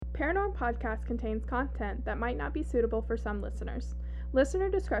Paranorm podcast contains content that might not be suitable for some listeners. Listener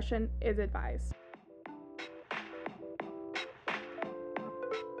discretion is advised.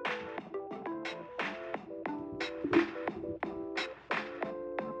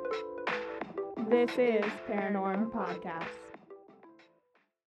 This is Paranorm Podcast.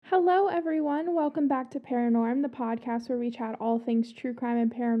 Hello, everyone. Welcome back to Paranorm, the podcast where we chat all things true crime and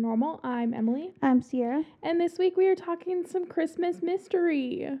paranormal. I'm Emily. I'm Sierra. And this week we are talking some Christmas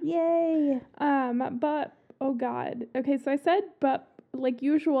mystery. Yay! But, oh God. Okay, so I said, but, like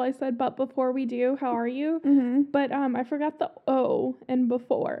usual, I said, but before we do, how are you? Mm-hmm. But, I forgot the O and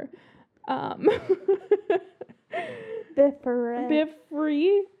before. Biffrey.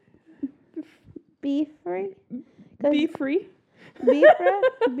 Biff-free? Beefrey? Be-free?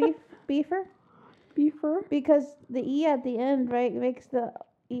 Beefer? Beefer? Because the E at the end, right, makes the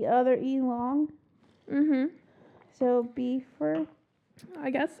other E long. Mm-hmm. So, beefer?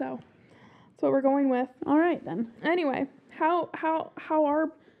 I guess so. That's what we're going with. Alright, then. Anyway, how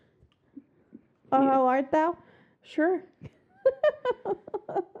are... How art thou? Sure.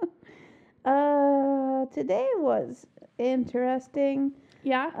 Today was interesting.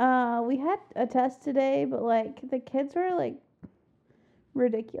 Yeah? We had a test today, but, like, the kids were, like,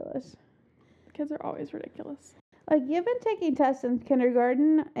 ridiculous. Kids are always ridiculous. Like, you've been taking tests in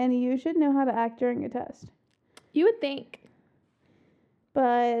kindergarten, and you should know how to act during a test. You would think.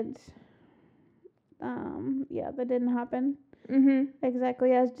 But, yeah, that didn't happen Mm-hmm.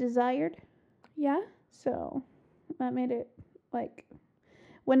 exactly as desired. Yeah? So, that made it, like,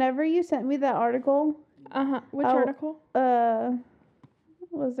 whenever you sent me that article, Uh-huh. Which article?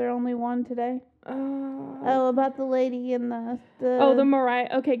 was there only one today? Oh, About the lady in the the Mariah.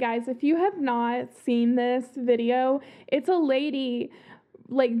 Okay, guys, if you have not seen this video, it's a lady,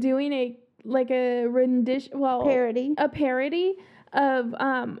 like, doing a rendition, parody. a parody of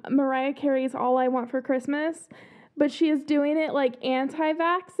Mariah Carey's All I Want for Christmas, but she is doing it, like,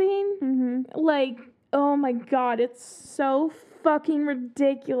 anti-vaccine. Mm-hmm. Like, oh my God, it's so fucking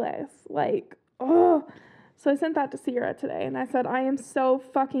ridiculous. Like, oh. So I sent that to Sierra today, and I said, I am so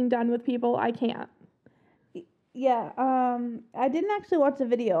fucking done with people, I can't. Yeah, I didn't actually watch the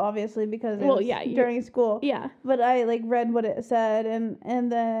video, obviously, because it was during school. Yeah. But I, like, read what it said, and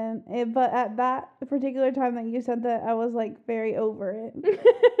then, but at that particular time that you sent that, I was, like, very over it.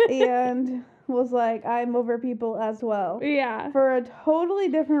 And was like, I'm over people as well. Yeah. For a totally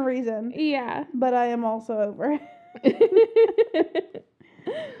different reason. Yeah. But I am also over it.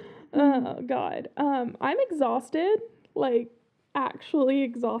 Oh, God. I'm exhausted. Like, actually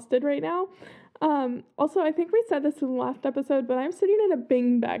exhausted right now. Also, I think we said this in the last episode, but I'm sitting in a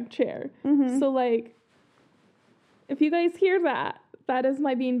beanbag chair. Mm-hmm. So, like, if you guys hear that, that is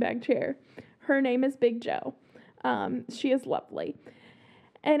my beanbag chair. Her name is Big Joe. She is lovely.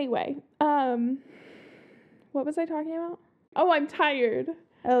 Anyway, what was I talking about? Oh, I'm tired.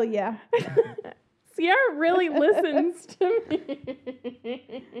 Oh, yeah. Sierra really listens to me.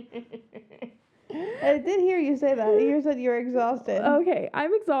 I did hear you say that. You said you were exhausted. Okay,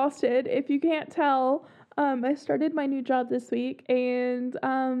 I'm exhausted. If you can't tell, I started my new job this week, and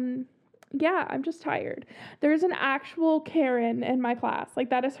yeah, I'm just tired. There's an actual Karen in my class. Like,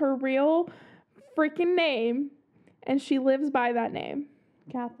 that is her real freaking name, and she lives by that name.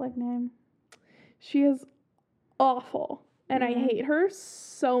 Catholic name. She is awful, and I hate her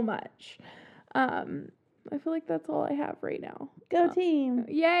so much. I feel like that's all I have right now. Go team.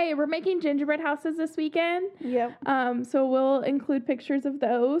 Yay, we're making gingerbread houses this weekend. Yep. So we'll include pictures of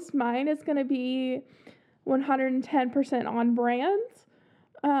those. Mine is going to be 110% on brand.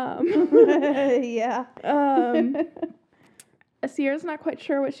 Yeah. Sierra's not quite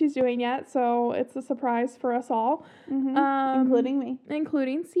sure what she's doing yet, so it's a surprise for us all. Mm-hmm. Including me.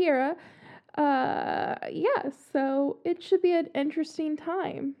 Including Sierra. Yeah, so it should be an interesting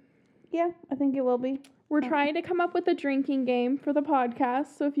time. Yeah, I think it will be. We're trying to come up with a drinking game for the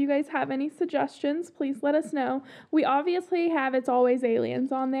podcast, so if you guys have any suggestions, please let us know. We obviously have It's Always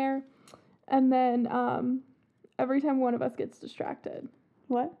Aliens on there, and then every time one of us gets distracted.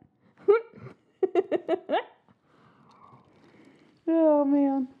 What? Oh,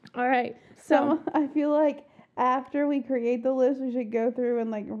 man. All right, So I feel like after we create the list, we should go through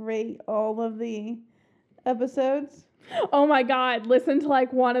and, like, rate all of the episodes. Oh my God, listen to,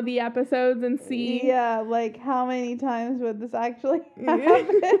 like, one of the episodes and see. Yeah, like, how many times would this actually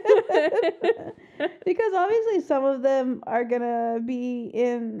happen? Because obviously some of them are gonna be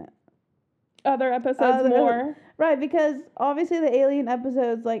in Other episodes more. Right, because obviously the alien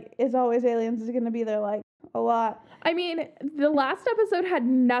episodes, like, It's Always Aliens is gonna be their, like, a lot. I mean, the last episode had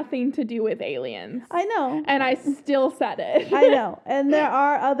nothing to do with aliens. I know. And I still said it. I know. And there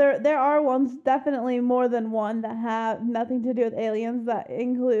are ones, definitely more than one, that have nothing to do with aliens that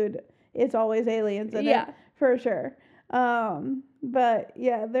include It's Always Aliens in it, for sure. But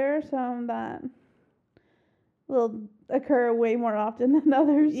yeah, there are some that will occur way more often than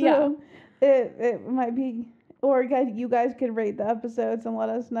others. So it might be, or you guys could rate the episodes and let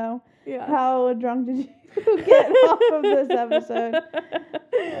us know. Yeah. How drunk did you get off of this episode?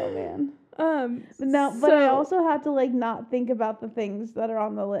 Oh man. But I also have to like not think about the things that are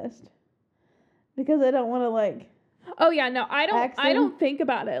on the list because I don't want to like. Oh yeah, no, I don't think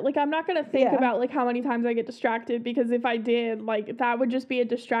about it. Like I'm not gonna think about like how many times I get distracted, because if I did, like that would just be a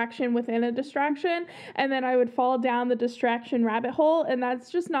distraction within a distraction, and then I would fall down the distraction rabbit hole, and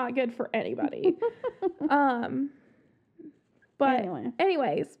that's just not good for anybody. But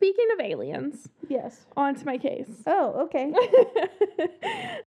anyway, speaking of aliens, yes, on to my case. Oh, okay.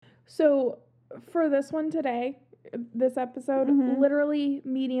 So for this one today, this episode, literally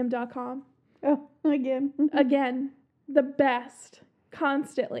medium.com. Oh, again, the best,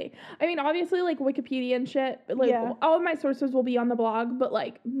 constantly. I mean, obviously, like Wikipedia and shit, like all of my sources will be on the blog, but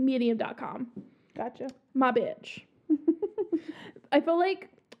like medium.com. Gotcha. My bitch. I feel like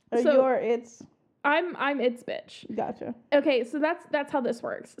I'm its bitch. Gotcha. Okay, so that's how this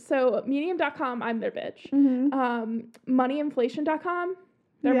works. So medium.com, I'm their bitch. Moneyinflation.com,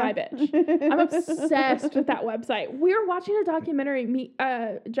 they're my bitch. I'm obsessed with that website. We were watching a documentary,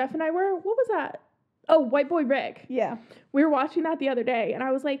 Jeff and I were, what was that? Oh, White Boy Rick. Yeah. We were watching that the other day, and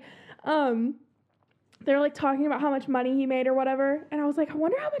I was like, they were like talking about how much money he made or whatever, and I was like, I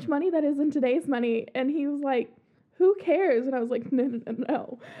wonder how much money that is in today's money, and he was like, who cares? And I was like,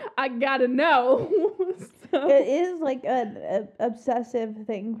 no, I gotta know. So, it is like an obsessive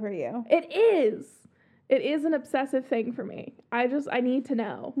thing for you. It is an obsessive thing for me. I need to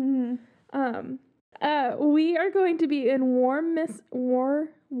know. We are going to be in Warminster.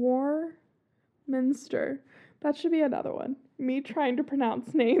 That should be another one. Me trying to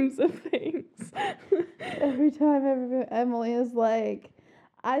pronounce names of things. Every time Emily is like,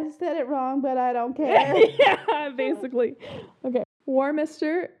 I said it wrong, but I don't care. Yeah, basically. Okay.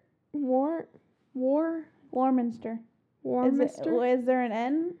 Warminster. Warminster. Warminster. Is there an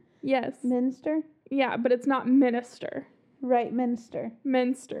N? Yes. Minster? Yeah, but it's not minister. Right, Minster.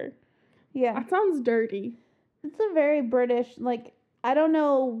 Minster. Yeah. That sounds dirty. It's a very British, like, I don't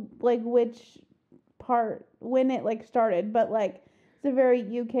know, like, which part, when it, like, started, but, like, it's a very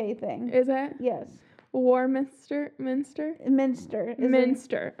UK thing. Is it? Yes. Minster.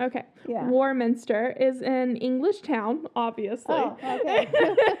 Okay. Yeah. Warminster is an English town, obviously. Oh, okay.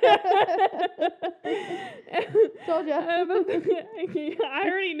 Told ya. I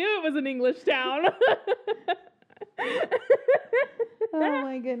already knew it was an English town. Oh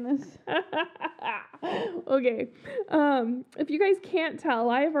my goodness. Okay. If you guys can't tell,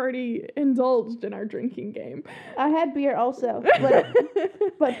 I have already indulged in our drinking game. I had beer also,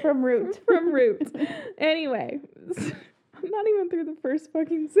 but from Root. From Root. Anyway, I'm not even through the first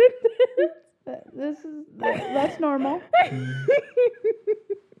fucking sentence. That's normal.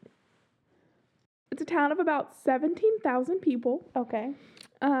 It's a town of about 17,000 people. Okay.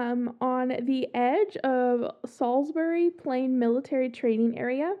 On the edge of Salisbury Plain Military Training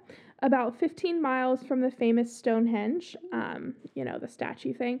Area, about 15 miles from the famous Stonehenge, the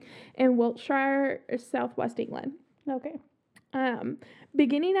statue thing, in Wiltshire, southwest England. Okay.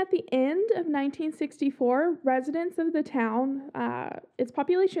 Beginning at the end of 1964, residents of the town, its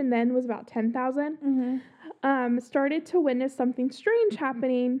population then was about 10,000, started to witness something strange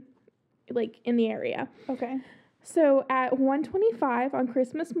happening, like, in the area. Okay. So at 1:25 on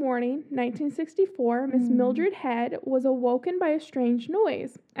Christmas morning, 1964, Miss Mildred Head was awoken by a strange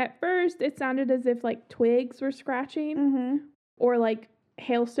noise. At first, it sounded as if, like, twigs were scratching or, like,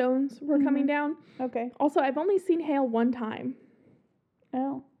 hailstones were coming down. Okay. Also, I've only seen hail one time.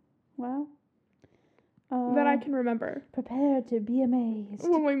 Oh, wow. That I can remember. Prepare to be amazed.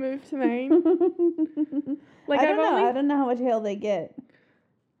 When we moved to Maine. Like, I don't know. I don't know how much hail they get.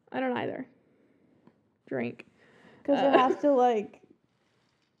 I don't either. Drink. Because it has to, like,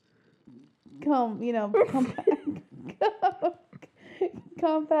 compact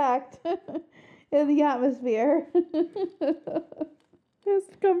in the atmosphere. It has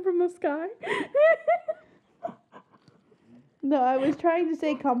to come from the sky. No, I was trying to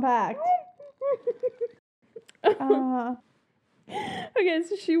say compact. Okay,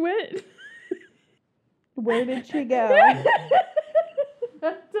 so she went. Where did she go?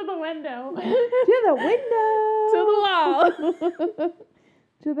 To the window. To the window. To the wall.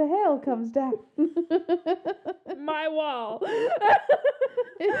 till the hail comes down. My wall.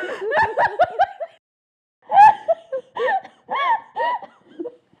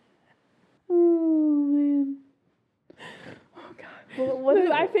 Oh man. Oh God.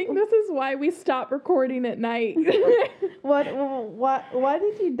 Well, I think this is why we stopped recording at night. Why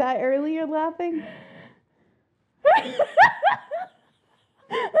did you die earlier laughing?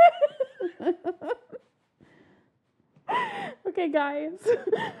 Okay, guys,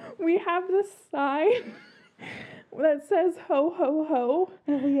 we have this sign that says ho ho ho.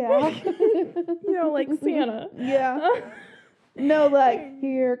 Oh, yeah. You know, like Santa. Yeah. No, like,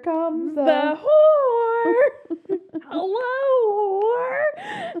 here comes The whore. Hello, whore.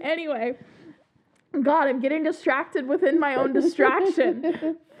 Anyway, God, I'm getting distracted within my own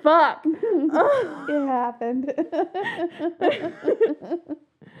distraction. Fuck. It happened.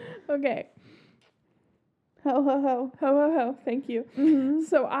 Okay. Ho, ho, ho. Ho ho ho. Thank you. Mm-hmm.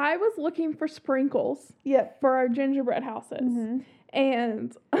 So I was looking for sprinkles Yep. for our gingerbread houses. Mm-hmm.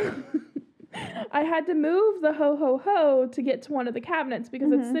 And I had to move the ho ho ho to get to one of the cabinets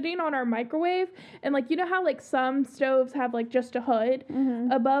because it's sitting on our microwave. And like, you know how like some stoves have like just a hood?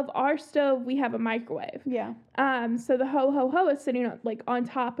 Mm-hmm. Above our stove, we have a microwave. Yeah. So the ho ho ho is sitting on, like on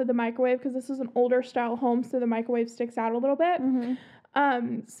top of the microwave because this is an older style home, so the microwave sticks out a little bit.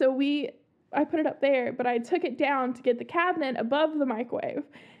 Mm-hmm. So I put it up there, but I took it down to get the cabinet above the microwave,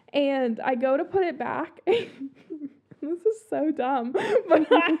 and I go to put it back. This is so dumb, but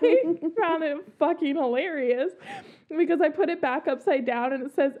I found it fucking hilarious because I put it back upside down and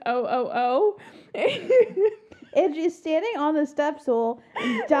it says oh. And she's standing on the step stool,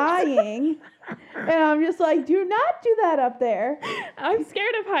 dying. And I'm just like, do not do that up there. I'm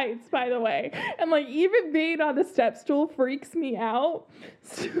scared of heights, by the way. And like even being on the step stool freaks me out.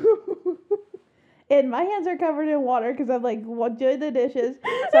 So And my hands are covered in water because I'm like doing the dishes.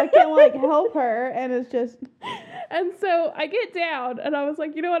 So I can't like help her. And it's just. And so I get down and I was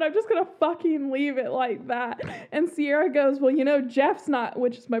like, you know what? I'm just going to fucking leave it like that. And Sierra goes, well, you know, Jeff's not,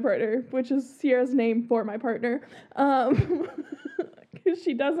 which is my partner, which is Sierra's name for my partner. Because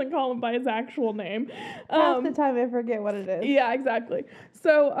she doesn't call him by his actual name. Half the time I forget what it is. Yeah, exactly.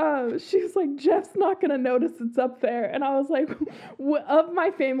 So she's like, Jeff's not going to notice it's up there. And I was like, of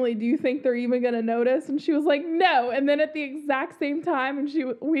my family, do you think they're even going to notice? And she was like, no. And then at the exact same time, and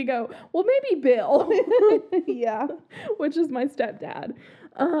we go, well, maybe Bill. Yeah. Which is my stepdad.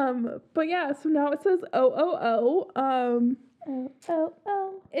 But yeah, so now it says oh. Oh.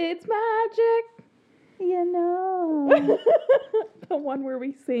 It's magic. You know. The one where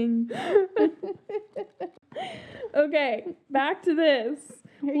we sing. Okay, back to this.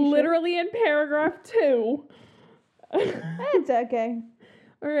 Literally in paragraph 2. It's okay.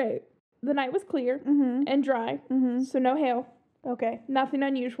 All right. The night was clear and dry, so no hail. Okay. Nothing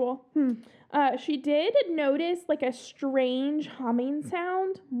unusual. She did notice like a strange humming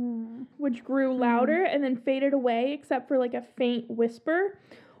sound, which grew louder and then faded away, except for like a faint whisper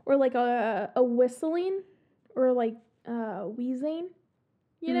or like a whistling or like wheezing,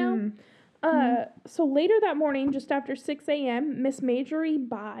 you know? So later that morning, just after 6 a.m., Miss Marjorie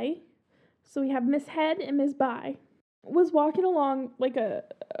By, so we have Miss Head and Miss By, was walking along like a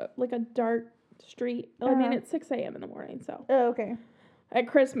dark street. I mean, it's 6 a.m. in the morning, so. Oh, okay. At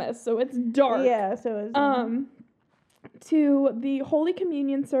Christmas, so it's dark. Yeah, so it's. To the Holy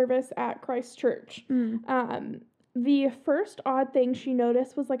Communion service at Christ Church. The first odd thing she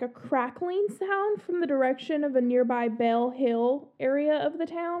noticed was like a crackling sound from the direction of a nearby Bell Hill area of the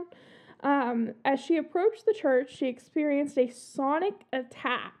town. As she approached the church, she experienced a sonic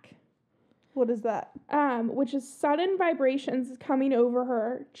attack. What is that? Which is sudden vibrations coming over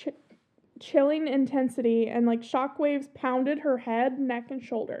her, chilling intensity, and like shockwaves pounded her head, neck, and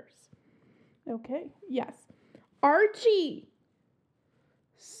shoulders. Okay. Yes. Archie!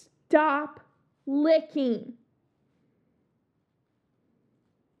 Stop licking.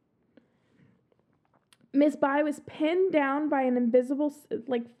 Miss By was pinned down by an invisible,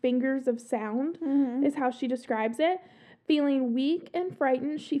 like, fingers of sound, is how she describes it. Feeling weak and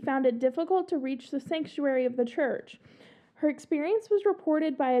frightened, she found it difficult to reach the sanctuary of the church. Her experience was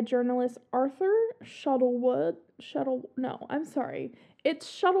reported by a journalist, Arthur Shuttlewood. It's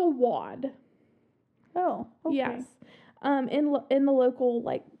Shuttlewad. Oh, okay. Yes. In the local,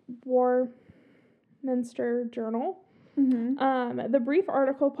 like, Warminster Journal. The brief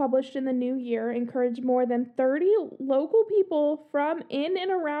article published in the new year encouraged more than 30 local people from in and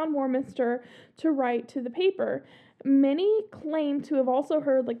around Warminster to write to the paper. Many claim to have also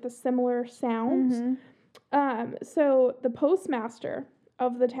heard like the similar sounds. So the postmaster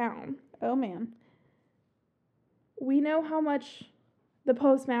of the town. Oh man. We know how much the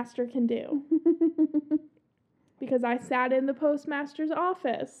postmaster can do. Because I sat in the postmaster's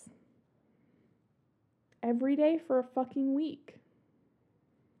office every day for a fucking week.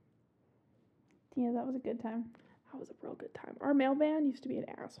 Yeah, that was a good time. That was a real good time. Our mailman used to be an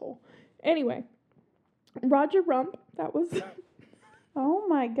asshole. Anyway, Roger Rump, that was... Oh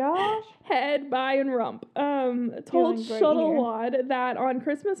my gosh. Head, Brian Rump, told Shuttlewood that on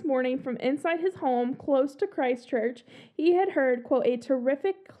Christmas morning from inside his home close to Christchurch, he had heard, quote, a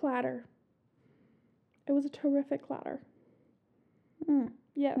terrific clatter. It was a terrific clatter.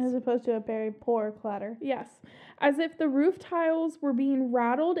 Yes. As opposed to a very poor clatter. Yes. As if the roof tiles were being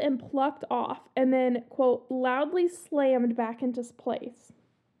rattled and plucked off and then, quote, loudly slammed back into place.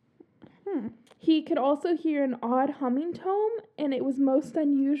 He could also hear an odd humming tone, and it was most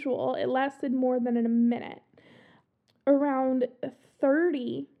unusual. It lasted more than a minute. Around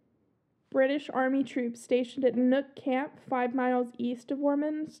 30 British Army troops stationed at Nook Camp, 5 miles east of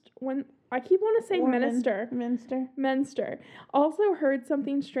Warminster, Minster, also heard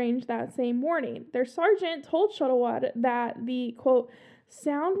something strange that same morning. Their sergeant told Shuttlewood that the, quote,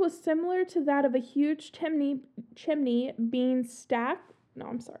 sound was similar to that of a huge chimney being stacked. No,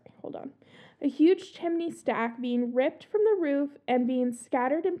 I'm sorry. Hold on. A huge chimney stack being ripped from the roof and being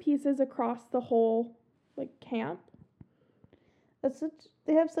scattered in pieces across the whole, camp.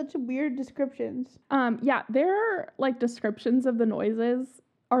 They have such weird descriptions. Yeah, their, descriptions of the noises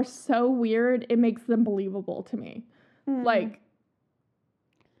are so weird, it makes them believable to me.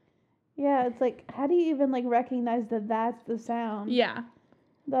 Yeah, it's how do you even, recognize that that's the sound? Yeah.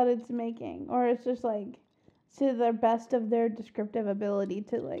 That it's making? Or it's just, to the best of their descriptive ability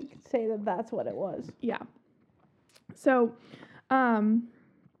to say that that's what it was. Yeah. So, the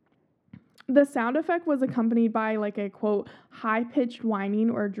sound effect was accompanied by a, quote, high-pitched whining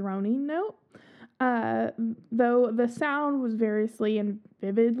or droning note. Though the sound was variously and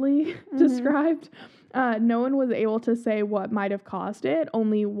vividly described, no one was able to say what might have caused it,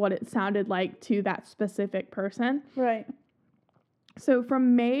 only what it sounded like to that specific person. Right. So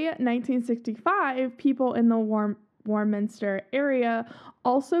from May 1965, people in the Warminster area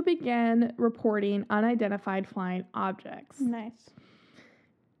also began reporting unidentified flying objects. Nice.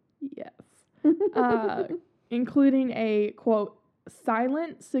 Yes. Including a, quote,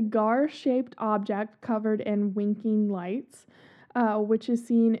 silent cigar-shaped object covered in winking lights, which is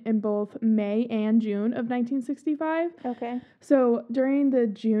seen in both May and June of 1965. Okay. So during the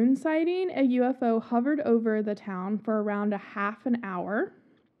June sighting, a UFO hovered over the town for around a half an hour.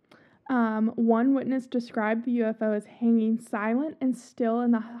 One witness described the UFO as hanging silent and still in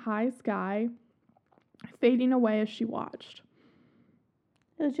the high sky, fading away as she watched.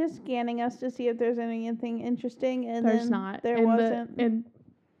 It was just scanning us to see if there's anything interesting, and there's not. There wasn't.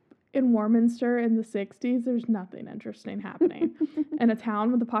 In Warminster in the 60s, there's nothing interesting happening. In a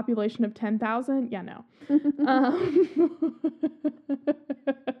town with a population of 10,000, yeah, no.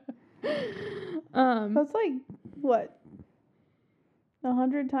 That's what?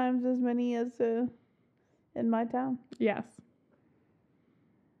 100 times as many as in my town? Yes.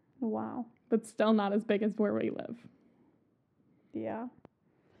 Wow. But still not as big as where we live. Yeah.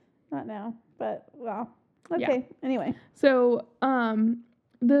 Not now, but wow. Okay, yeah. Anyway. So, the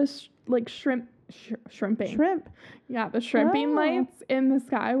shrimping. Shrimp. Yeah, the shrimping lights in the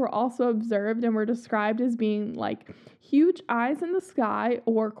sky were also observed and were described as being huge eyes in the sky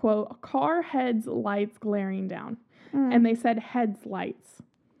or, quote, car heads lights glaring down. And they said heads lights.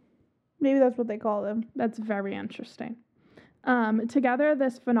 Maybe that's what they call them. That's very interesting. Together,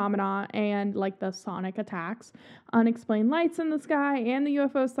 this phenomena and the sonic attacks, unexplained lights in the sky, and the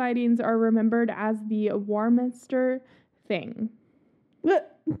UFO sightings are remembered as the Warminster thing.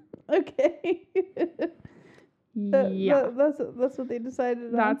 Okay. Yeah. That's what they decided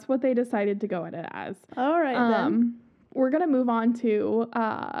on. That's what they decided to go at it as. All right, then. We're going to move on to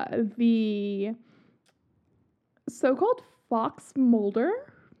the so-called Fox Mulder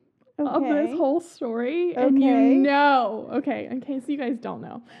of this whole story. Okay. And okay, in case you guys don't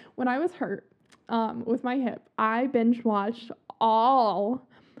know, when I was hurt with my hip, I binge watched all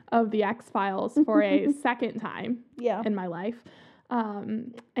of the X-Files for a second time in my life.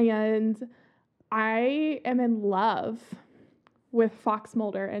 And I am in love with Fox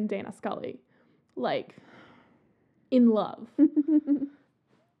Mulder and Dana Scully. In love.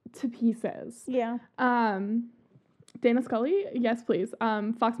 To pieces. Yeah. Dana Scully, yes, please.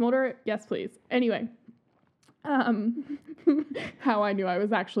 Fox Mulder, yes, please. Anyway, how I knew I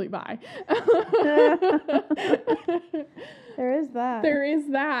was actually bi. There is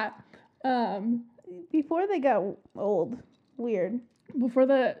that. Before they got old, weird. Before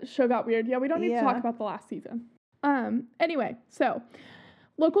the show got weird. Yeah, we don't need to talk about the last season. Anyway, so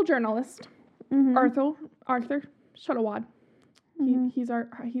local journalist Arthur Shuttleworth. He's our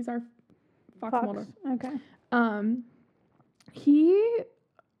Fox Mulder. Okay. He,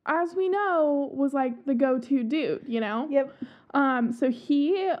 as we know, was like the go-to dude, you know? Yep. So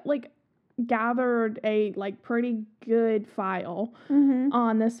he like gathered a like pretty good file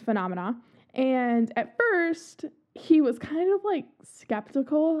on this phenomena, and at first he was kind of like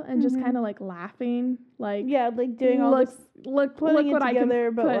skeptical and just kind of like laughing, like like doing all this, look what I can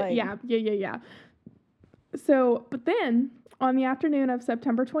put. Yeah. So, but then on the afternoon of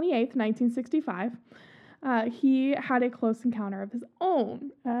September 28th, 1965, he had a close encounter of his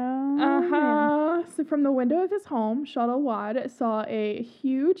own. So from the window of his home, Shuttleworth saw a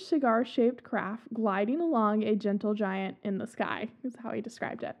huge cigar-shaped craft gliding along a gentle giant in the sky, is how he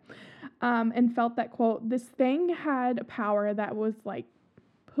described it. And felt that, quote, this thing had power that was like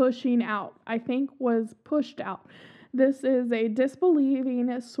pushing out. I think was pushed out. This is a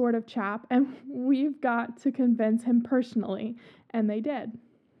disbelieving sort of chap, and we've got to convince him personally. And they did.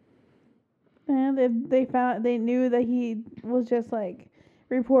 And they knew that he was just like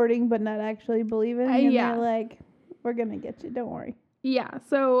reporting but not actually believing. And they're like, we're gonna get you, don't worry. Yeah,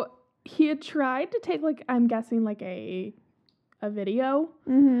 so he had tried to take like, I'm guessing like a video,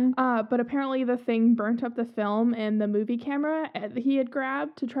 but apparently the thing burnt up the film and the movie camera he had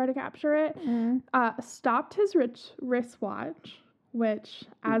grabbed to try to capture it, stopped his wristwatch, which,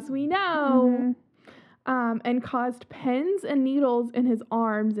 as we know, and caused pins and needles in his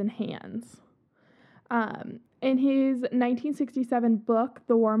arms and hands. In his 1967 book,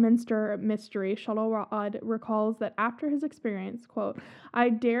 The Warminster Mystery, Shuttleworth recalls that after his experience, quote, I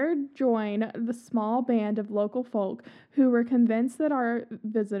dared join the small band of local folk who were convinced that our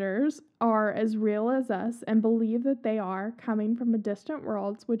visitors are as real as us and believe that they are coming from a distant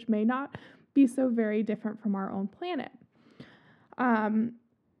world which may not be so very different from our own planet.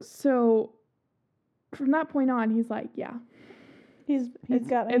 So from that point on, he's like, yeah.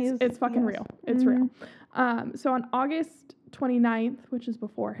 It's fucking real. It's real. So on August 29th, which is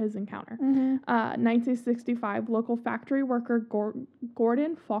before his encounter, 1965, local factory worker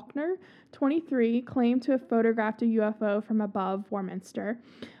Gordon Faulkner, 23, claimed to have photographed a UFO from above Warminster.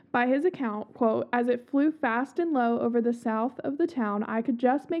 By his account, quote, as it flew fast and low over the south of the town, I could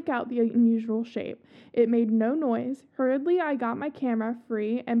just make out the unusual shape. It made no noise. Hurriedly, I got my camera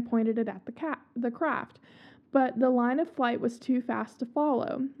free and pointed it at the craft. But the line of flight was too fast to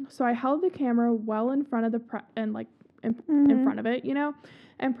follow. So I held the camera well in front of in front of it, you know,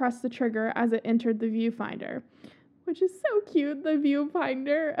 and pressed the trigger as it entered the viewfinder, which is so cute, the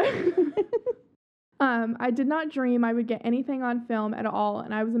viewfinder. I did not dream I would get anything on film at all,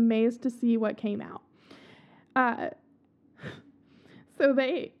 and I was amazed to see what came out. So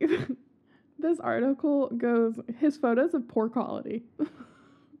this article goes, his photos of poor quality.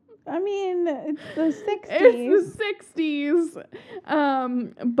 I mean, it's the 60s. It's the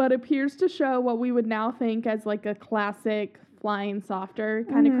 60s, but appears to show what we would now think as like a classic flying saucer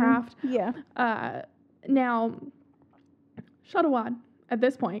kind of craft. Yeah. Now, Shuttleworth, at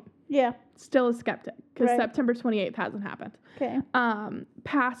this point, still a skeptic, because September 28th hasn't happened. Okay.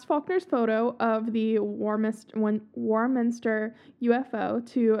 Passed Faulkner's photo of the Warminster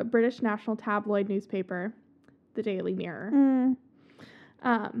UFO to a British national tabloid newspaper, the Daily Mirror.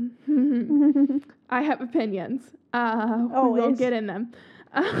 I have opinions. We will get in them.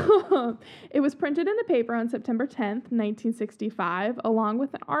 It was printed in the paper on September 10th, 1965, along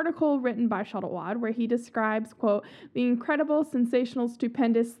with an article written by Shuttleworth where he describes, quote, the incredible, sensational,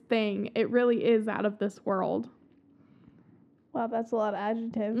 stupendous thing. It really is out of this world. Wow, that's a lot of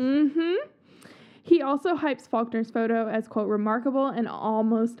adjectives. He also hypes Faulkner's photo as, quote, remarkable and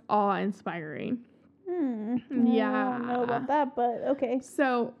almost awe-inspiring. Yeah. I don't know about that, but okay.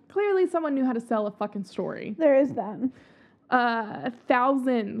 So, clearly someone knew how to sell a fucking story. There is that.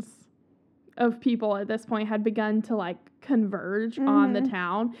 Thousands of people at this point had begun to, like, converge on the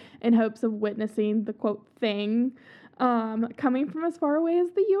town in hopes of witnessing the, quote, thing, coming from as far away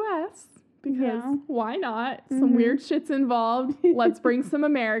as the U.S., because why not? Some weird shit's involved. Let's bring some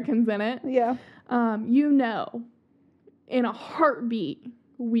Americans in it. Yeah. You know, in a heartbeat,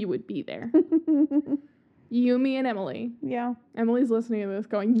 we would be there. You, me, and Emily. Yeah. Emily's listening to this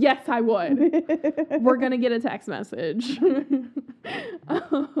going, yes, I would. We're going to get a text message.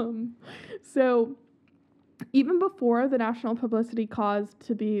 So even before the national publicity caused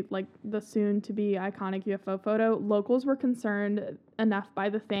to be like the soon to be iconic UFO photo, locals were concerned enough by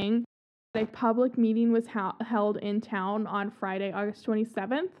the thing. A public meeting was held in town on Friday, August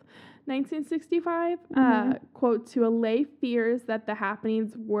 27th. 1965, quote, to allay fears that the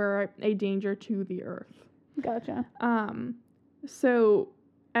happenings were a danger to the earth. Gotcha. So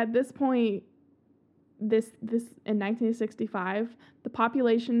at this point, this in 1965, the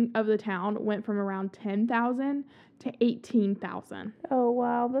population of the town went from around 10,000 to 18,000. Oh,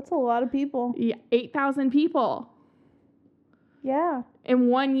 wow. That's a lot of people. Yeah, 8,000 people. Yeah. In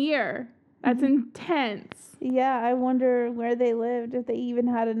 1 year. That's intense. Yeah, I wonder where they lived, if they even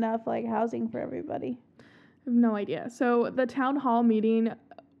had enough, like, housing for everybody. I have no idea. So the town hall meeting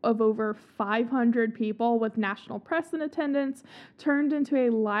of over 500 people with national press in attendance turned into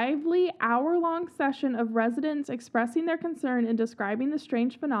a lively hour-long session of residents expressing their concern and describing the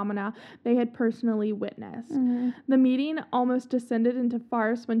strange phenomena they had personally witnessed. The meeting almost descended into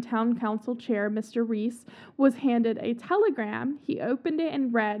farce when town council chair Mr. Reese was handed a telegram. He opened it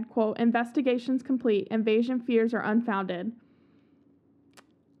and read, quote, "Investigations complete. Invasion fears are unfounded. ...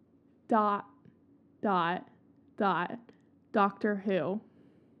 Doctor Who."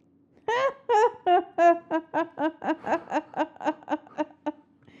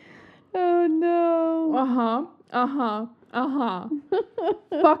 Oh no.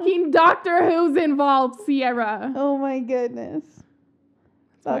 Fucking Doctor Who's involved, Sierra. Oh my goodness.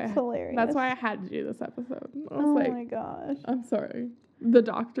 That's hilarious. That's why I had to do this episode. I was oh my gosh. I'm sorry. The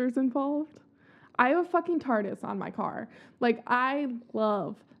doctor's involved. I have a fucking TARDIS on my car. Like, I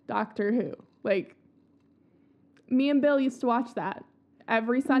love Doctor Who. Like, me and Bill used to watch that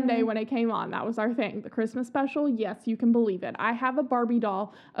every Sunday when it came on. That was our thing. The Christmas special, yes, you can believe it. I have a Barbie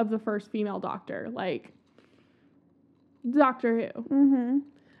doll of the first female doctor. Like, Doctor Who.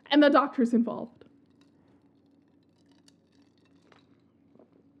 And the doctor's involved.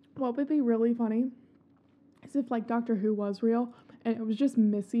 What would be really funny is if, like, Doctor Who was real and it was just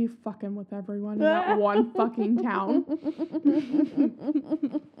Missy fucking with everyone in that one fucking town.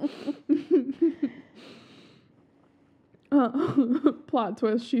 Plot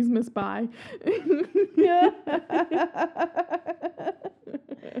twist, she's Miss Bi.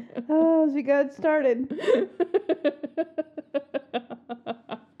 Oh, she got started.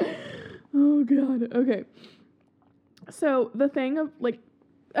 Oh, God. Okay. So, the thing of, like,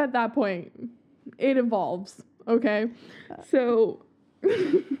 at that point, it evolves, okay? So,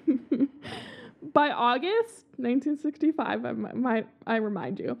 by August 1965, I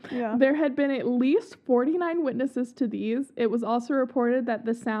remind you, there had been at least 49 witnesses to these. It was also reported that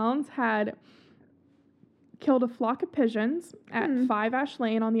the sounds had killed a flock of pigeons at 5 Ash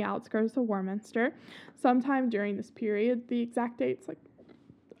Lane on the outskirts of Warminster sometime during this period. The exact date's, like,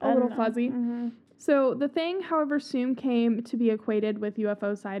 a little fuzzy. So the thing, however, soon came to be equated with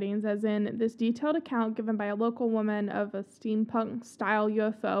UFO sightings, as in this detailed account given by a local woman of a steampunk-style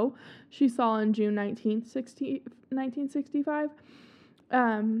UFO she saw in June 1965.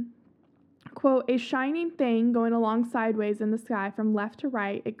 Quote, "A shining thing going along sideways in the sky from left to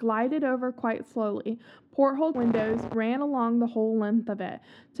right. It glided over quite slowly. Porthole windows ran along the whole length of it.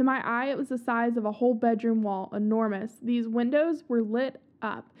 To my eye, it was the size of a whole bedroom wall, enormous. These windows were lit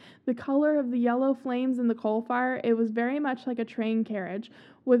up. The color of the yellow flames in the coal fire, it was very much like a train carriage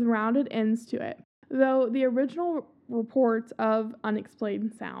with rounded ends to it. Though the original reports of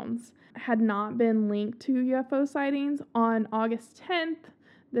unexplained sounds had not been linked to UFO sightings, on August 10th,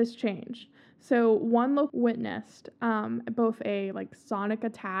 this changed. So one local witnessed both a, like, sonic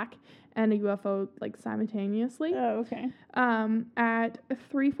attack and a UFO, like, simultaneously. Oh, okay. At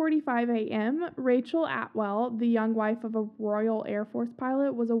 3:45 a.m., Rachel Atwell, the young wife of a Royal Air Force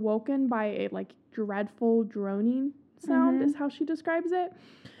pilot, was awoken by a, like, dreadful droning sound, is how she describes it.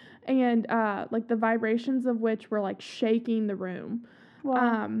 And, like, the vibrations of which were, like, shaking the room.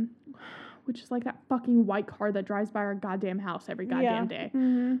 Wow. Which is like that fucking white car that drives by our goddamn house every goddamn day.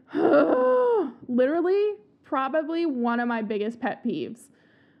 Literally, probably one of my biggest pet peeves.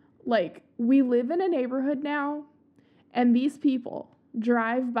 Like, we live in a neighborhood now, and these people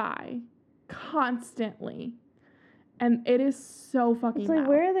drive by constantly, and it is so fucking It's like, loud.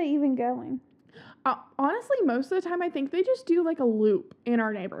 where are they even going? Honestly, most of the time, I think they just do, like, a loop in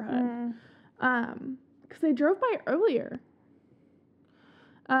our neighborhood. Because they drove by earlier.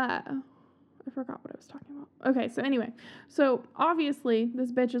 I forgot what I was talking about. Okay, so anyway. So, obviously,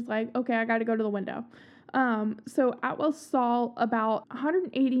 this bitch is like, okay, I gotta go to the window. So Atwell saw about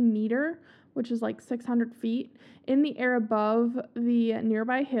 180 meter, which is like 600 feet, in the air above the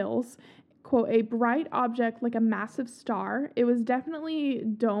nearby hills, quote, a bright object like a massive star. It was definitely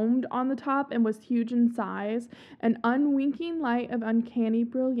domed on the top and was huge in size, an unwinking light of uncanny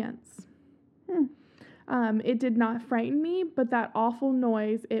brilliance. It did not frighten me, but that awful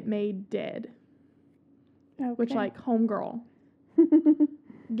noise it made did. Okay. Which, like, homegirl,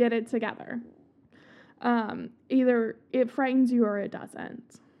 get it together. Either it frightens you or it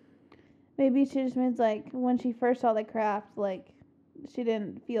doesn't. Maybe she just means, like, when she first saw the craft, like, she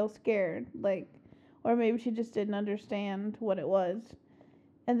didn't feel scared, like, or maybe she just didn't understand what it was.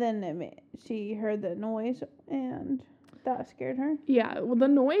 And then she heard the noise, and that scared her. Yeah, well, the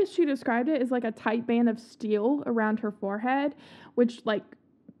noise, she described it as like a tight band of steel around her forehead, which, like,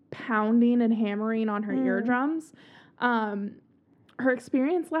 pounding and hammering on her eardrums. Her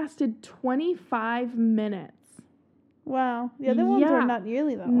experience lasted 25 minutes. Wow. The other ones are not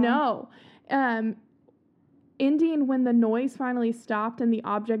nearly that long. No. Ending when the noise finally stopped and the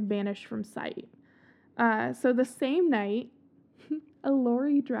object vanished from sight. So the same night, a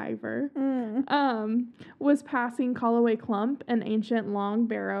lorry driver was passing Callaway Clump, an ancient long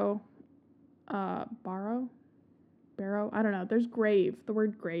barrow. I don't know. There's grave, the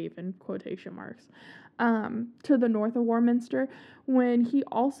word grave in quotation marks, to the north of Warminster, when he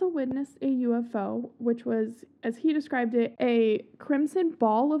also witnessed a UFO, which was, as he described it, a crimson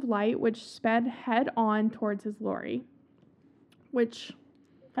ball of light which sped head on towards his lorry. Which,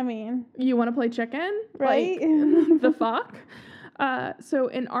 I mean, you want to play chicken? Right? Like, the fuck? So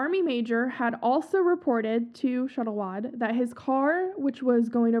an army major had also reported to Shuttleworth that his car, which was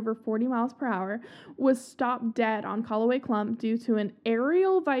going over 40 miles per hour, was stopped dead on Callaway Clump due to an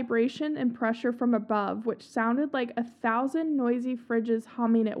aerial vibration and pressure from above, which sounded like 1,000 noisy fridges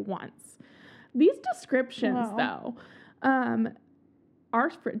humming at once. These descriptions, though,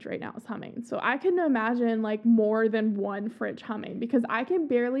 our fridge right now is humming. So I can imagine, like, more than one fridge humming, because I can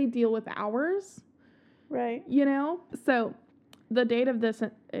barely deal with ours. Right. You know? So the date of this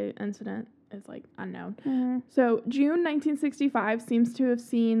incident is, like, unknown. Mm-hmm. So June 1965 seems to have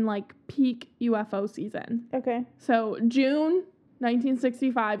seen, like, peak UFO season. Okay. So June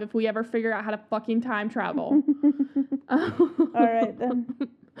 1965, if we ever figure out how to fucking time travel. All right, then.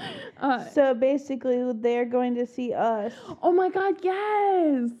 So basically, they're going to see us. Oh my God,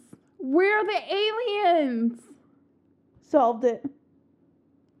 yes! We're the aliens! Solved it.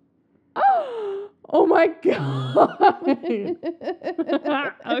 Oh my God!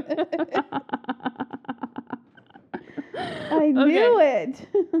 I knew it.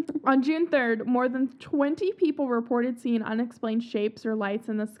 On June 3rd, more than 20 people reported seeing unexplained shapes or lights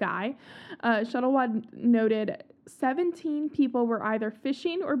in the sky. Shuttleworth noted 17 people were either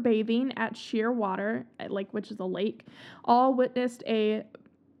fishing or bathing at Shearwater, which is a lake. All witnessed the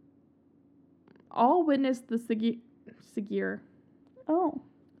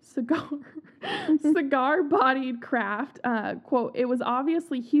cigar-bodied craft. Quote, "It was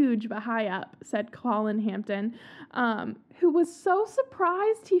obviously huge but high up," said Colin Hampton, who was so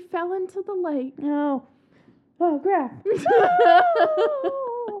surprised he fell into the lake. Oh, crap.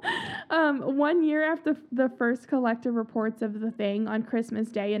 1 year after the first collective reports of the thing on Christmas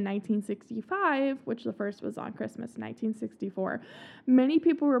Day in 1965, which the first was on Christmas 1964, many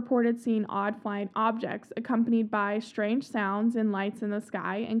people reported seeing odd flying objects accompanied by strange sounds and lights in the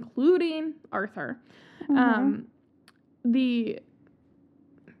sky, including Arthur. Mm-hmm. The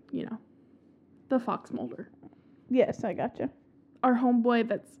fox molder. Yes, I gotcha. Our homeboy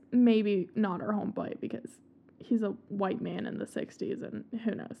that's maybe not our homeboy because he's a white man in the 60s and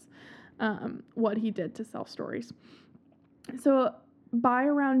who knows what he did to sell stories. So by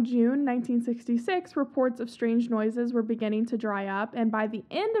around June 1966, reports of strange noises were beginning to dry up, and by the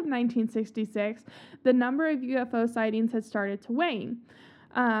end of 1966, the number of UFO sightings had started to wane.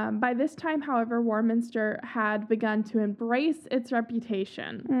 By this time, however, Warminster had begun to embrace its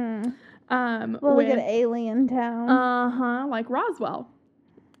reputation. Look at Alien Town. Like Roswell.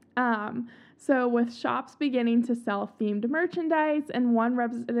 So with shops beginning to sell themed merchandise and one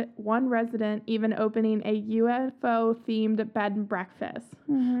resident even opening a UFO themed bed and breakfast.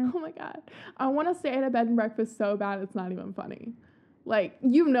 Mm-hmm. Oh my God. I want to stay at a bed and breakfast so bad it's not even funny. Like,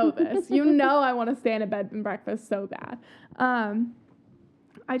 you know this. You know I want to stay in a bed and breakfast so bad.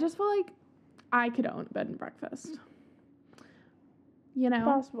 I just feel like I could own a bed and breakfast. You know?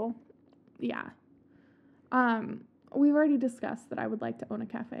 Possible. Yeah. We've already discussed that I would like to own a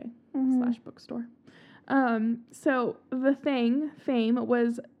cafe / bookstore. So the fame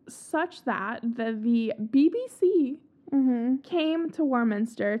was such that the BBC came to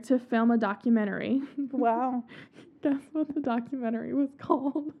Warminster to film a documentary. Wow. Guess what the documentary was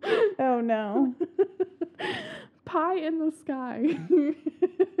called? Oh, no. Pie in the Sky.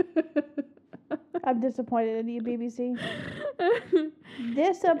 I'm disappointed in you, BBC.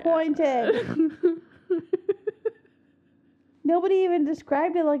 Disappointed. Nobody even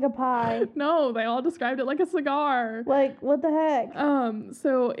described it like a pie. No, they all described it like a cigar. Like, what the heck?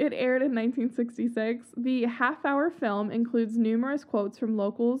 So it aired in 1966. The half-hour film includes numerous quotes from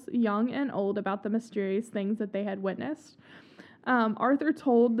locals, young and old, about the mysterious things that they had witnessed. Arthur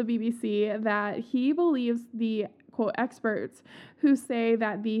told the BBC that he believes the, quote, experts who say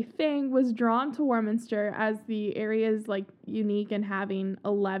that the Thing was drawn to Warminster as the area is, like, unique in having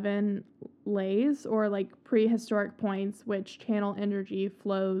 11 lays, or, like, prehistoric points which channel energy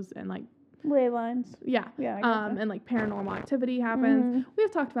flows and, like, ley lines. Yeah. Yeah, I gotcha. And, like, paranormal activity happens. We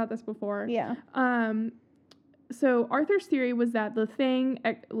have talked about this before. Yeah. So Arthur's theory was that the Thing,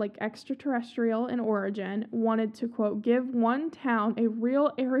 like extraterrestrial in origin, wanted to, quote, give one town a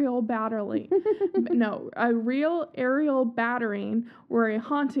real aerial battering. A real aerial battering or a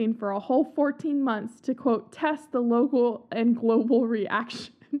haunting for a whole 14 months to, quote, test the local and global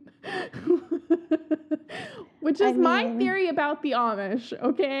reaction. Which is my theory about the Amish,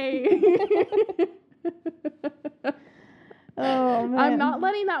 okay? Oh, man. I'm not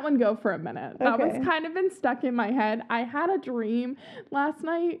letting that one go for a minute. That one's kind of been stuck in my head. I had a dream last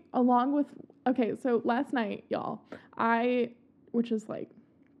night last night, y'all, which is like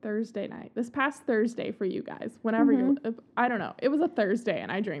Thursday night, this past Thursday for you guys, whenever I don't know. It was a Thursday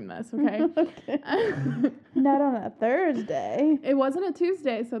and I dreamed this, okay? Not on a Thursday. It wasn't a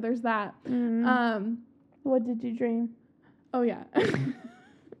Tuesday, so there's that. What did you dream? Oh, yeah.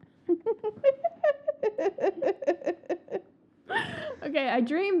 Okay, I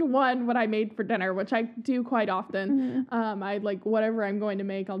dreamed what I made for dinner, which I do quite often. I like whatever I'm going to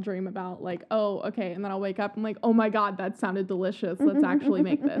make, I'll dream about, like, oh, okay, and then I'll wake up and like, oh my god, that sounded delicious. Let's actually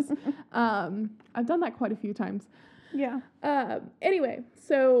make this. I've done that quite a few times. Yeah. Anyway,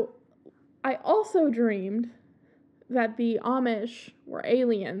 so I also dreamed that the Amish were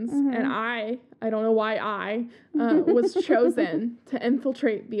aliens, and I don't know why I was chosen to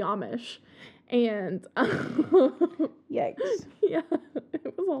infiltrate the Amish. And yikes. Yeah,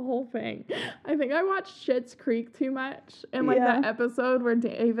 it was a whole thing. I think I watched Schitt's Creek too much, and like that episode where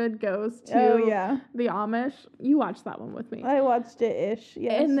David goes to the Amish. You watched that one with me. I watched it ish,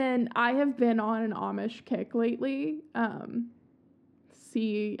 yes. And then I have been on an Amish kick lately.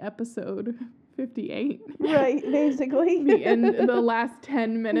 See episode 58. Right, basically. The last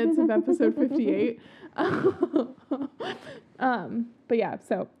 10 minutes of episode 58. But yeah,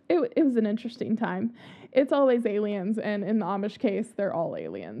 so it was an interesting time. It's always aliens, and in the Amish case, they're all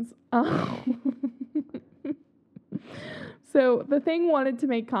aliens. So the Thing wanted to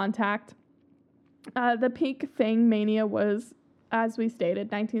make contact. The peak Thing mania was, as we stated,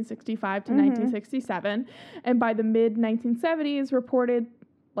 1965 to 1967, and by the mid-1970s, reported,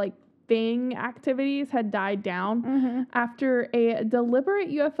 like, Thing activities had died down after a deliberate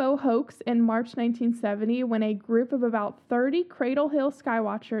UFO hoax in March 1970, when a group of about 30 Cradle Hill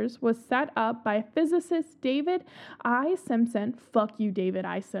Skywatchers was set up by physicist David I. Simpson. Fuck you, David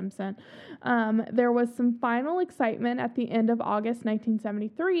I. Simpson. There was some final excitement at the end of August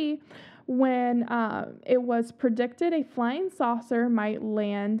 1973 when it was predicted a flying saucer might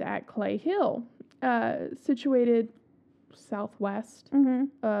land at Clay Hill, situated southwest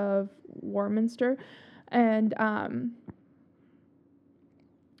of Warminster, and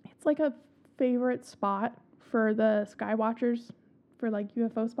it's like a favorite spot for the Skywatchers for like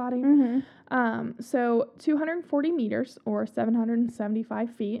UFO spotting. So 240 meters or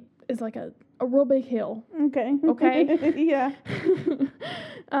 775 feet is like a real big hill. Okay. Yeah.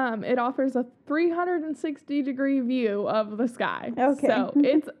 It offers a 360-degree view of the sky. Okay. So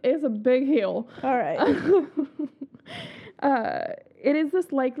it's a big hill. All right. It is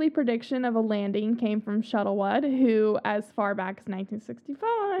this likely prediction of a landing came from Shuttlewood, who, as far back as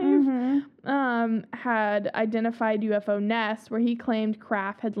 1965, had identified UFO nests where he claimed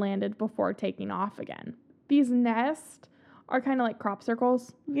craft had landed before taking off again. These nests are kind of like crop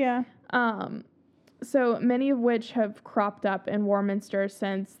circles. Yeah. So many of which have cropped up in Warminster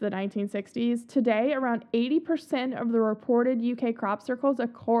since the 1960s. Today, around 80% of the reported UK crop circles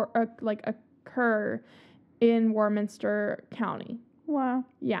occur in Warminster County. Wow.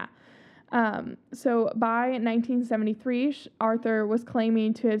 Yeah. So by 1973, Arthur was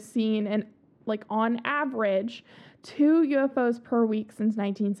claiming to have seen on average 2 UFOs per week since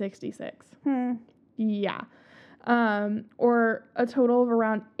 1966. Yeah. Or a total of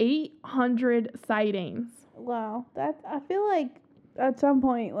around 800 sightings. Wow. I feel like at some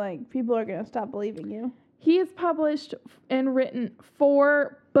point, like, people are going to stop believing you. He has published and written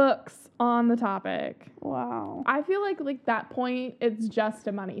 4 books on the topic. Wow. I feel like that point, it's just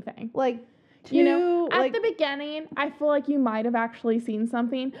a money thing. Like, at the beginning, I feel like you might have actually seen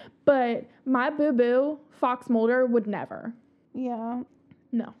something, but my boo-boo, Fox Mulder, would never. Yeah.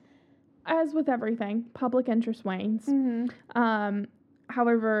 No. As with everything, public interest wanes.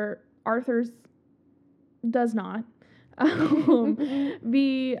 However, Arthur's does not.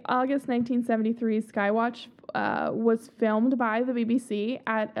 The August 1973 Skywatch was filmed by the BBC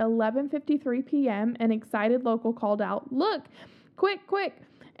at 11:53 p.m. An excited local called out, "Look, quick, quick."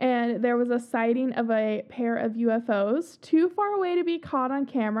 And there was a sighting of a pair of UFOs too far away to be caught on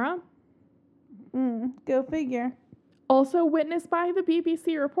camera. Go figure. Also witnessed by the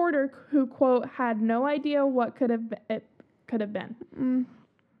BBC reporter who, quote, had no idea what could have been.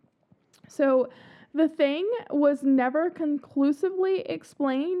 So the thing was never conclusively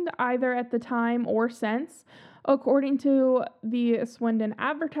explained either at the time or since. According to the Swindon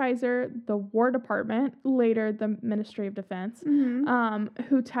Advertiser, the War Department, later the Ministry of Defense,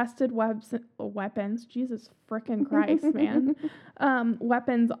 who tested weapons, Jesus frickin' Christ, man,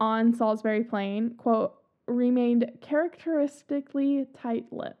 weapons on Salisbury Plain, quote, remained characteristically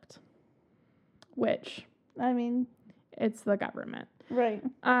tight-lipped, which, I mean, it's the government. Right.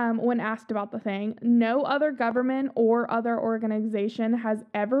 When asked about the thing, no other government or other organization has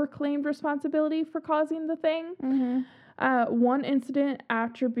ever claimed responsibility for causing the thing. One incident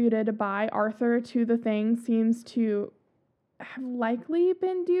attributed by Arthur to the thing seems to have likely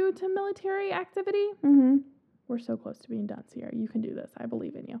been due to military activity. We're so close to being done, Sierra. You can do this. I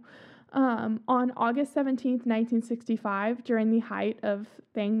believe in you. On August 17th, 1965, during the height of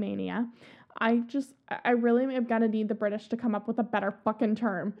Thing Mania, I really am gonna need the British to come up with a better fucking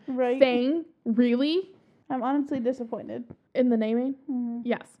term. Right. Thing? Really? I'm honestly disappointed. In the naming?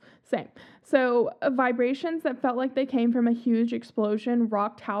 Yes, same. So, vibrations that felt like they came from a huge explosion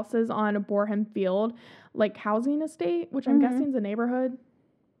rocked houses on a Boreham Field, like housing estate, which I'm guessing is a neighborhood.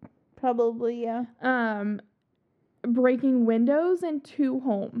 Probably, yeah. Breaking windows in 2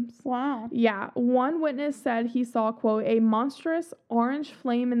 homes. Wow. Yeah. One witness said he saw, quote, a monstrous orange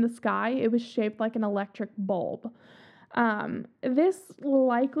flame in the sky. It was shaped like an electric bulb. This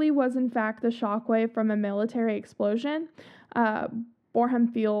likely was, in fact, the shockwave from a military explosion. Boreham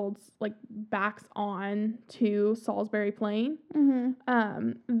Fields, backs on to Salisbury Plain.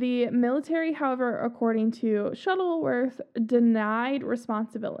 The military, however, according to Shuttleworth, denied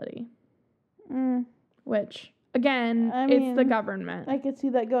responsibility. Which... Again, it's the government. I could see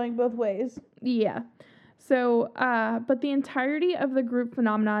that going both ways. Yeah. So, but the entirety of the group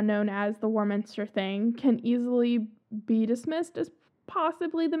phenomenon known as the Warminster Thing can easily be dismissed as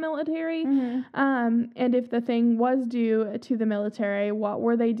possibly the military. And if the thing was due to the military, what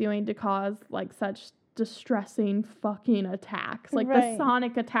were they doing to cause, such distressing fucking attacks? The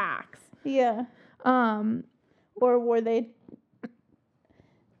sonic attacks. Yeah. Or were they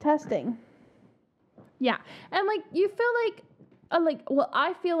testing? Yeah. And, you feel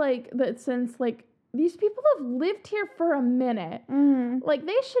I feel like that since, these people have lived here for a minute,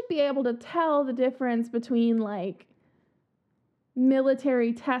 they should be able to tell the difference between,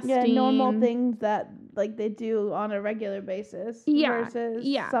 military testing. Yeah, normal things that, they do on a regular basis versus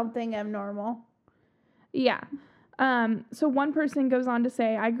something abnormal. Yeah. So one person goes on to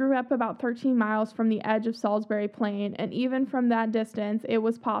say, I grew up about 13 miles from the edge of Salisbury Plain, and even from that distance, it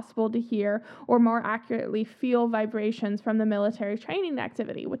was possible to hear, or more accurately, feel vibrations from the military training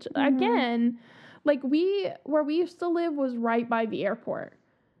activity, which, again, where we used to live was right by the airport.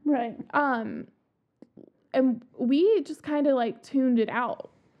 Right. And we just kind of, tuned it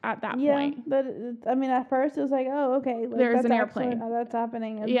out at that point. But, at first it was oh, okay. There's an airplane. That's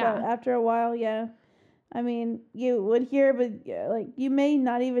happening. But after a while, you would hear, but you may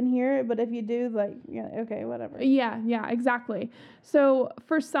not even hear it, but if you do, okay, whatever. Yeah, exactly. So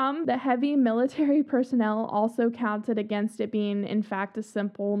for some, the heavy military personnel also counted against it being, in fact, a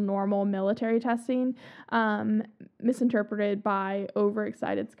simple, normal military testing, misinterpreted by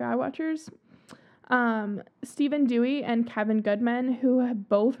overexcited skywatchers. Stephen Dewey and Kevin Goodman, who have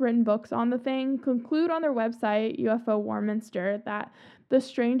both written books on the thing, conclude on their website, UFO Warminster, that the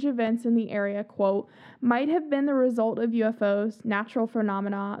strange events in the area, quote, might have been the result of UFOs, natural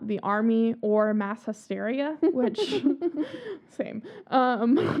phenomena, the army, or mass hysteria, which, same.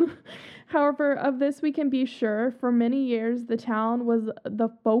 However, of this we can be sure, for many years, the town was the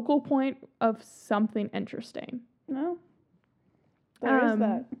focal point of something interesting. No. There is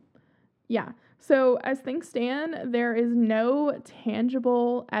that. Yeah. So as things stand, there is no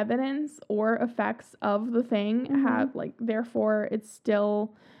tangible evidence or effects of the thing. Therefore, it's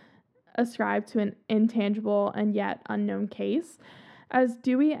still ascribed to an intangible and yet unknown case. As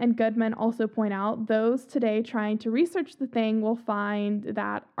Dewey and Goodman also point out, those today trying to research the thing will find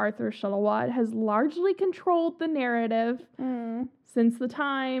that Arthur Shuttleworth has largely controlled the narrative since the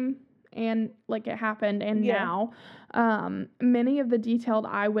time and it happened and now. Many of the detailed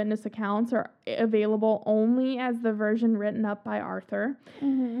eyewitness accounts are available only as the version written up by Arthur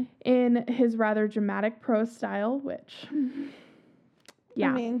in his rather dramatic prose style, which,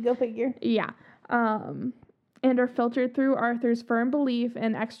 go figure. Yeah. and are filtered through Arthur's firm belief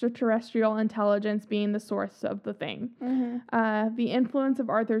in extraterrestrial intelligence being the source of the thing. The influence of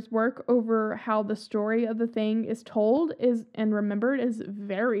Arthur's work over how the story of the thing is told and remembered is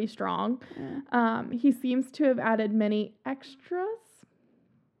very strong. He seems to have added many extras.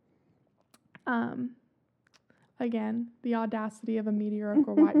 Again, the audacity of a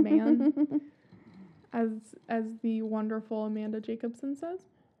mediocre white man, as the wonderful Amanda Jacobson says.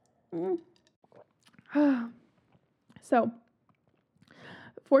 So,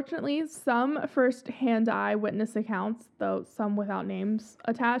 fortunately, some first-hand eyewitness accounts, though some without names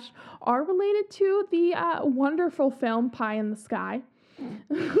attached, are related to the wonderful film Pie in the Sky.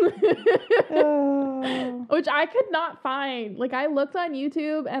 Which I could not find. Like, I looked on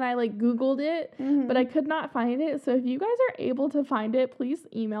YouTube and I Googled it, but I could not find it. So if you guys are able to find it, please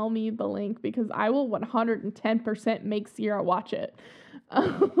email me the link because I will 110% make Sierra watch it. I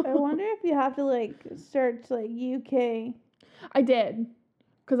wonder if you have to search UK. I did,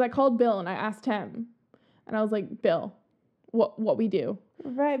 because I called Bill and I asked him, and I was like, Bill, what we do?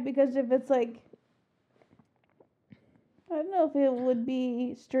 Right, because if it's I don't know if it would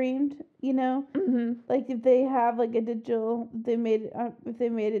be streamed, if they have a digital, if they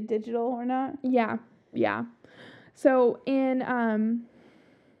made it digital or not. Yeah. So in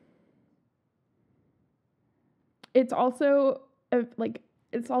there's also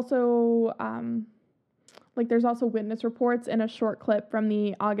there's also witness reports in a short clip from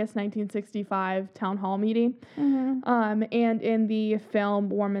the August 1965 town hall meeting, and in the film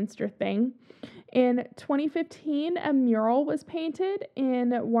Warminster Thing. In 2015, a mural was painted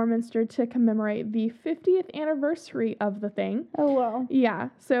in Warminster to commemorate the 50th anniversary of the thing. Oh, wow. Yeah,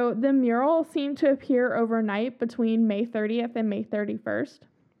 so the mural seemed to appear overnight between May 30th and May 31st.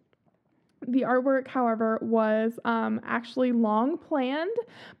 The artwork, however, was actually long planned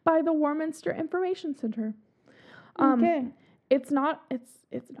by the Warminster Information Center. Okay. It's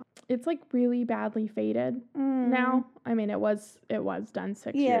really badly faded now. I mean, it was done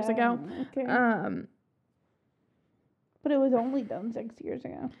 6 years ago. Okay. But it was only done 6 years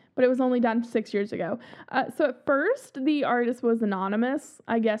ago. So at first, the artist was anonymous,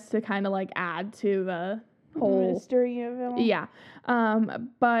 I guess, to kind of add to the whole mystery of it all. Yeah.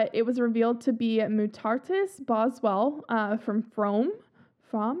 But it was revealed to be Mutatis Boswell from Frome.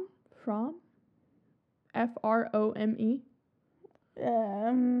 Frome? Frome.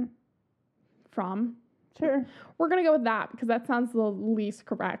 From. Sure. We're going to go with that because that sounds the least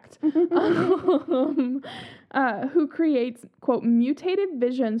correct. Who creates, quote, mutated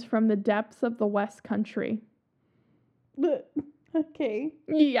visions from the depths of the West Country. Okay.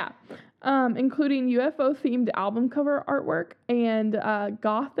 Yeah. Including UFO-themed album cover artwork and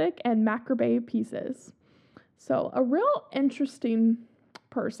Gothic and Macrame pieces. So, a real interesting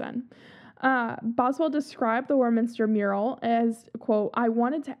person. Boswell described the Warminster mural as, quote, I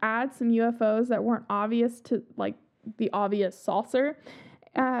wanted to add some UFOs that weren't obvious to, the obvious saucer,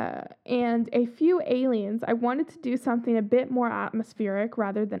 and a few aliens. I wanted to do something a bit more atmospheric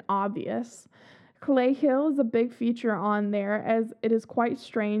rather than obvious. Clay Hill is a big feature on there, as it is quite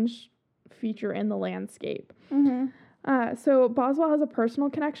strange feature in the landscape. So Boswell has a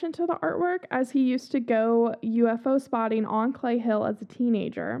personal connection to the artwork, as he used to go UFO spotting on Clay Hill as a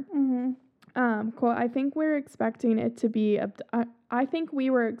teenager. Quote, I think we were expecting to be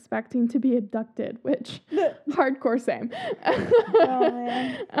abducted, which hardcore same. Oh,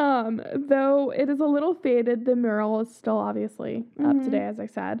 man. Though it is a little faded, the mural is still obviously up today, as I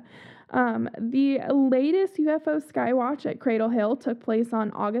said. The latest UFO skywatch at Cradle Hill took place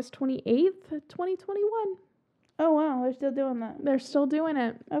on August 28th, 2021. Oh, wow. They're still doing that. They're still doing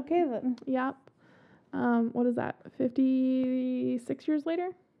it. Okay, then. Yep. What is that? 56 years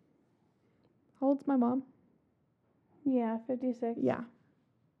later? How old's my mom? Yeah, 56. Yeah.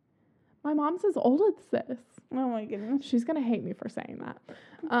 My mom's as old as this. Oh, my goodness. She's going to hate me for saying that.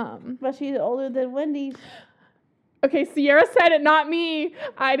 But she's older than Wendy's. Okay, Sierra said it, not me.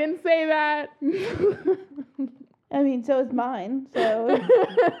 I didn't say that. I mean, so is mine. So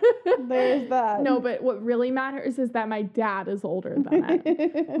there's that. No, but what really matters is that my dad is older than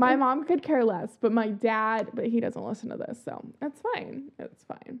that. My mom could care less, but my dad, but he doesn't listen to this, so it's fine. It's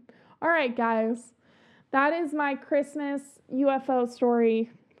fine. All right, guys. That is my Christmas UFO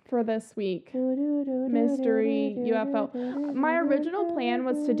story for this week. Mystery UFO. My original plan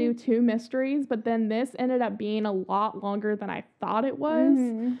was to do 2 mysteries, but then this ended up being a lot longer than I thought it was.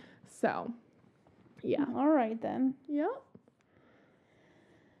 So, yeah. All right, then. Yep.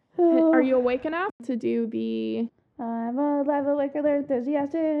 Are you awake enough to do the... I'm alive, awake, alert,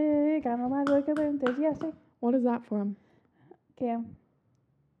 enthusiastic. I'm alive, awake, alert, enthusiastic. What is that from? Camp.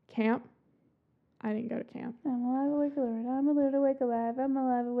 Camp? I didn't go to camp. I'm alive, awake, alert. I'm alert, awake, alive. I'm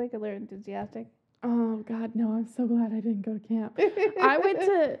alive, awake, alert, enthusiastic. Oh, God, no, I'm so glad I didn't go to camp. I went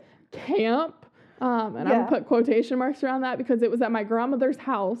to camp, and I'm going to put quotation marks around that because it was at my grandmother's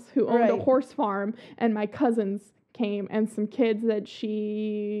house who owned a horse farm, and my cousins came and some kids that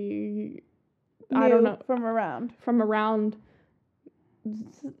she... I don't know. From around.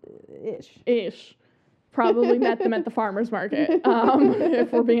 Ish. Probably met them at the farmer's market,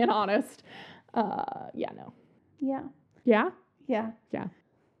 if we're being honest. Yeah, no. Yeah. Yeah? Yeah. Yeah.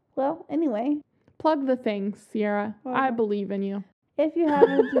 Well, anyway. Plug the things, Sierra. I believe in you. If you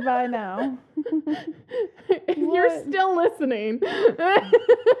haven't by now. If you're still listening.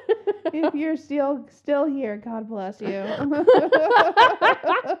 If you're still here, God bless you.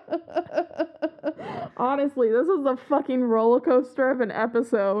 Honestly, this is a fucking roller coaster of an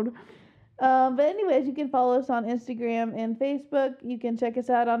episode. But anyways, you can follow us on Instagram and Facebook. You can check us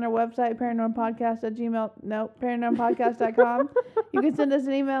out on our website, paranormpodcast.com. You can send us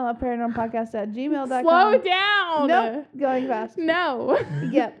an email at paranormpodcast@gmail.com. Slow down! Nope, going fast. No.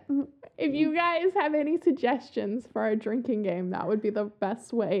 Yep. If you guys have any suggestions for our drinking game, that would be the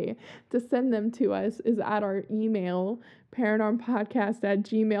best way to send them to us is at our email,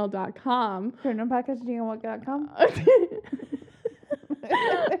 paranormpodcast@gmail.com. Paranormpodcast@gmail.com.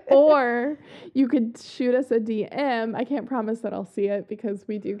 Or you could shoot us a DM. I can't promise that I'll see it because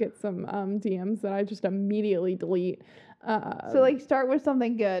we do get some DMs that I just immediately delete. So start with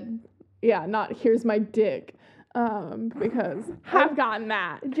something good. Yeah, not here's my dick. Because I've gotten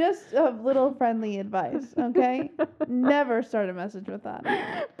that. Just a little friendly advice, okay? Never start a message with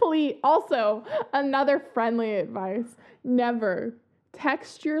that. Please. Also, another friendly advice. Never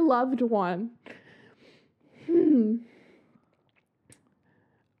text your loved one.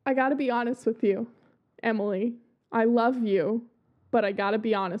 I gotta be honest with you, Emily. I love you, but I gotta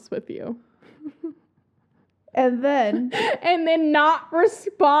be honest with you. And then not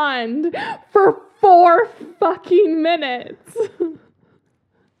respond for 4 fucking minutes.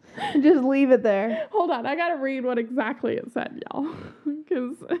 Just leave it there. Hold on, I gotta read what exactly it said, y'all.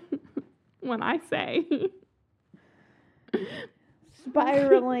 Because when I say...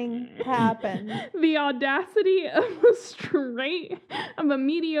 Spiraling happened. The audacity of a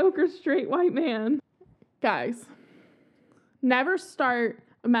mediocre straight white man. Guys, never start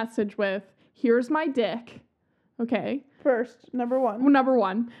a message with, here's my dick. Okay? First, number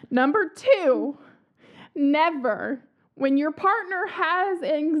one. Number 2, never, when your partner has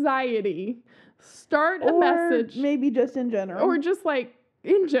anxiety, start a message. Maybe just in general. Or just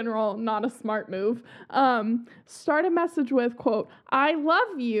in general, not a smart move. Start a message with, quote, I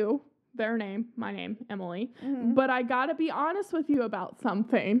love you, their name, my name, Emily, but I gotta be honest with you about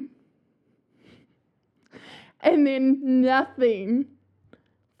something. And then nothing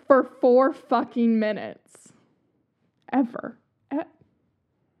for 4 fucking minutes. Ever.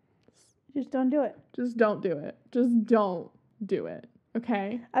 Just don't do it. Just don't do it. Just don't do it.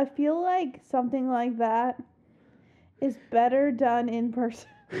 Okay? I feel like something like that is better done in person.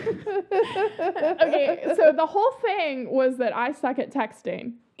 Okay, so the whole thing was that I suck at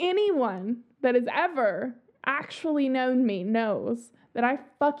texting. Anyone that has ever actually known me knows that I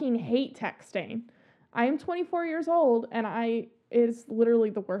fucking hate texting. I am 24 years old, and it is literally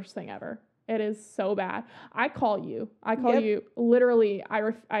the worst thing ever. It is so bad. I call you. You. Literally,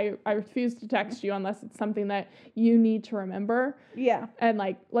 I refuse to text you unless it's something that you need to remember. Yeah. And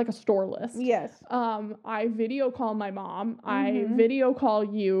like a store list. Yes. I video call my mom. I video call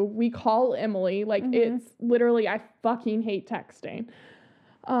you. We call Emily. It's literally, I fucking hate texting.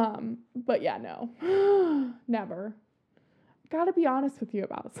 But yeah, no. Never. Gotta be honest with you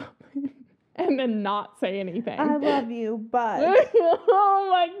about something. And then not say anything. I love you, but... Oh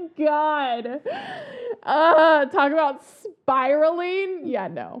my God. Talk about spiraling. Yeah,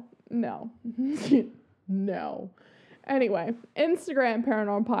 no. No. Anyway, Instagram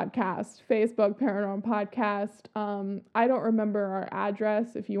Paranormal Podcast, Facebook Paranormal Podcast. I don't remember our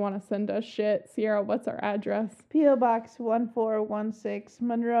address. If you want to send us shit, Sierra, what's our address? P.O. Box 1416,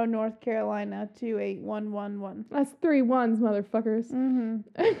 Monroe, North Carolina 28111. That's 3 1s, motherfuckers.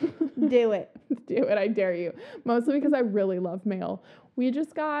 Do it. Do it, I dare you. Mostly because I really love mail. We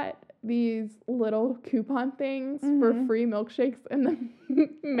just got these little coupon things for free milkshakes in the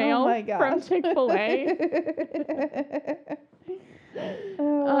mail from Chick-fil-A.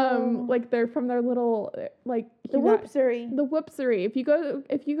 They're from their little the Whoopsery. The Whoopsery. If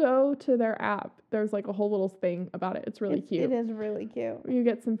you go to their app, there's a whole little thing about it. It's really cute. It is really cute. You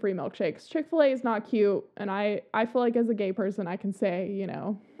get some free milkshakes. Chick-fil-A is not cute, and I feel like as a gay person I can say,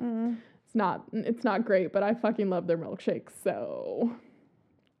 it's not great, but I fucking love their milkshakes. So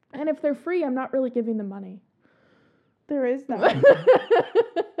And if they're free, I'm not really giving them money. There is that.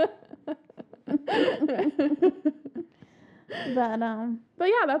 But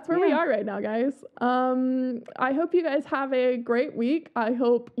yeah, that's where we are right now, guys. I hope you guys have a great week. I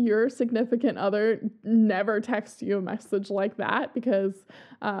hope your significant other never texts you a message like that, because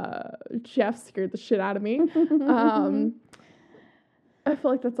Jeff scared the shit out of me. I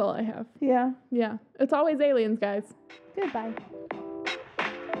feel like that's all I have. Yeah. Yeah. It's always aliens, guys. Goodbye.